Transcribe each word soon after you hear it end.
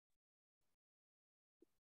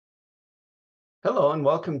Hello and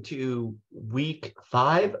welcome to week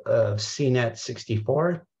 5 of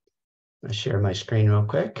CNET64. I'll share my screen real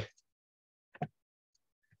quick.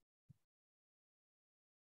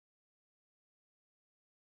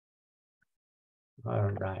 All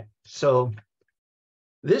right, so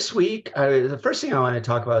this week, the first thing I want to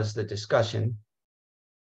talk about is the discussion.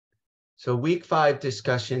 So week 5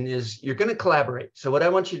 discussion is you're going to collaborate. So what I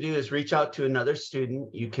want you to do is reach out to another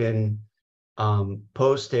student. You can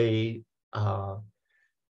post a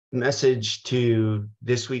message to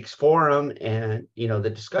this week's forum and the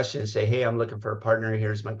discussion, say, hey, I'm looking for a partner,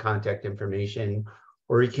 here's my contact information.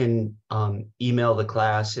 Or you can email the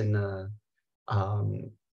class in the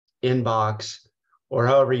inbox, or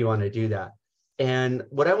however you want to do that. And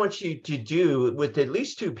what I want you to do with at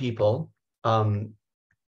least 2 people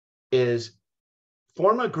is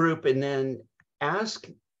form a group and then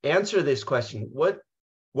answer this question.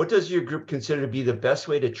 What does your group consider to be the best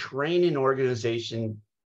way to train an organization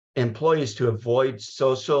employees to avoid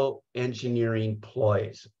social engineering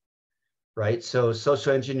ploys, right? So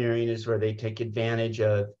social engineering is where they take advantage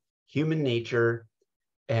of human nature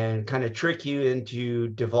and kind of trick you into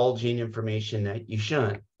divulging information that you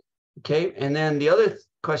shouldn't, okay? And then the other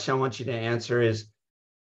question I want you to answer is,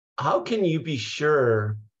 how can you be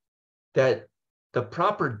sure that the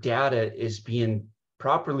proper data is being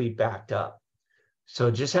properly backed up?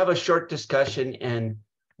 So just have a short discussion, and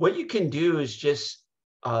what you can do is just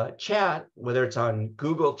chat, whether it's on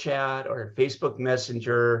Google Chat or Facebook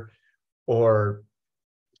Messenger or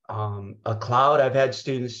a cloud. I've had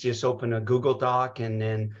students just open a Google Doc and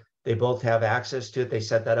then they both have access to it. They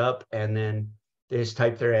set that up and then they just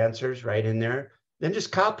type their answers right in there. Then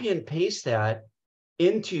just copy and paste that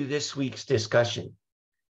into this week's discussion.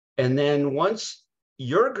 And then once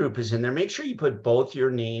your group is in there, make sure you put both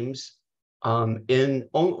your names in.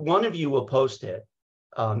 One of you will post it.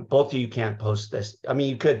 Both of you can't post this. I mean,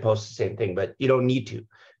 you could post the same thing, but you don't need to.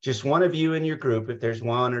 Just one of you in your group. If there's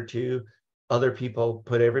 1 or 2 other people,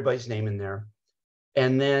 put everybody's name in there.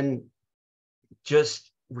 And then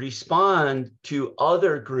just respond to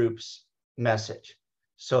other groups' message.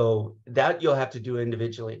 So that you'll have to do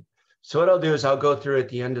individually. So what I'll do is I'll go through at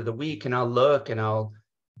the end of the week and I'll look and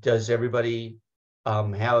does everybody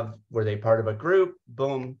were they part of a group?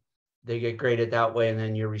 Boom. They get graded that way, and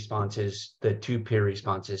then your responses, the 2 peer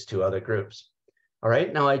responses to other groups. All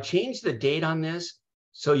right, now I changed the date on this,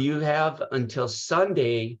 so you have until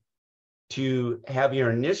Sunday to have your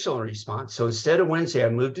initial response. So instead of Wednesday, I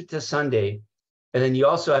moved it to Sunday, and then you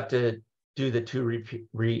also have to do the 2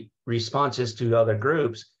 responses to other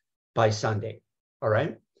groups by Sunday. All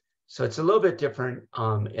right, so it's a little bit different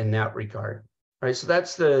in that regard. All right, so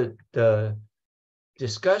that's the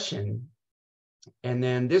discussion. And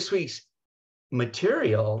then this week's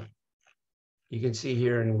material, you can see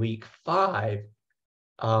here in week 5,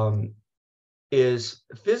 is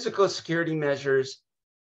physical security measures,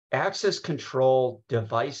 access control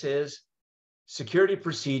devices, security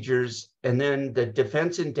procedures, and then the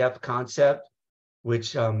defense in depth concept,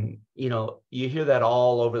 which, you hear that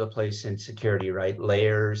all over the place in security, right?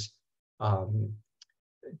 Layers,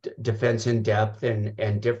 defense in depth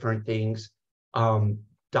and different things.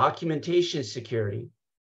 Documentation security,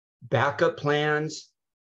 backup plans,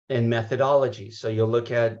 and methodology. So you'll look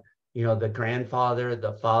at, the grandfather,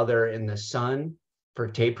 the father, and the son for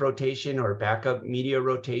tape rotation or backup media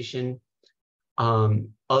rotation,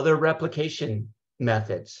 other replication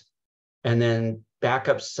methods, and then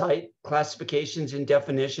backup site classifications and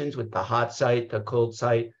definitions with the hot site, the cold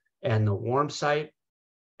site, and the warm site,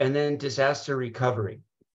 and then disaster recovery.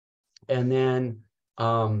 And then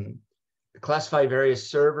classify various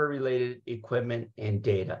server-related equipment and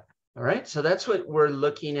data. All right, so that's what we're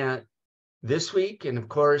looking at this week. And of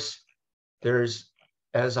course, there's,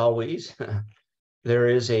 as always, there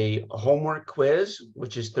is a homework quiz,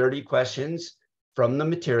 which is 30 questions from the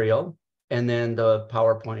material, and then the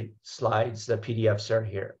PowerPoint slides, the PDFs are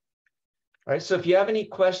here. All right, so if you have any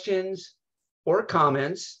questions or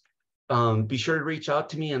comments, be sure to reach out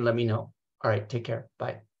to me and let me know. All right, take care.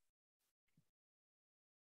 Bye.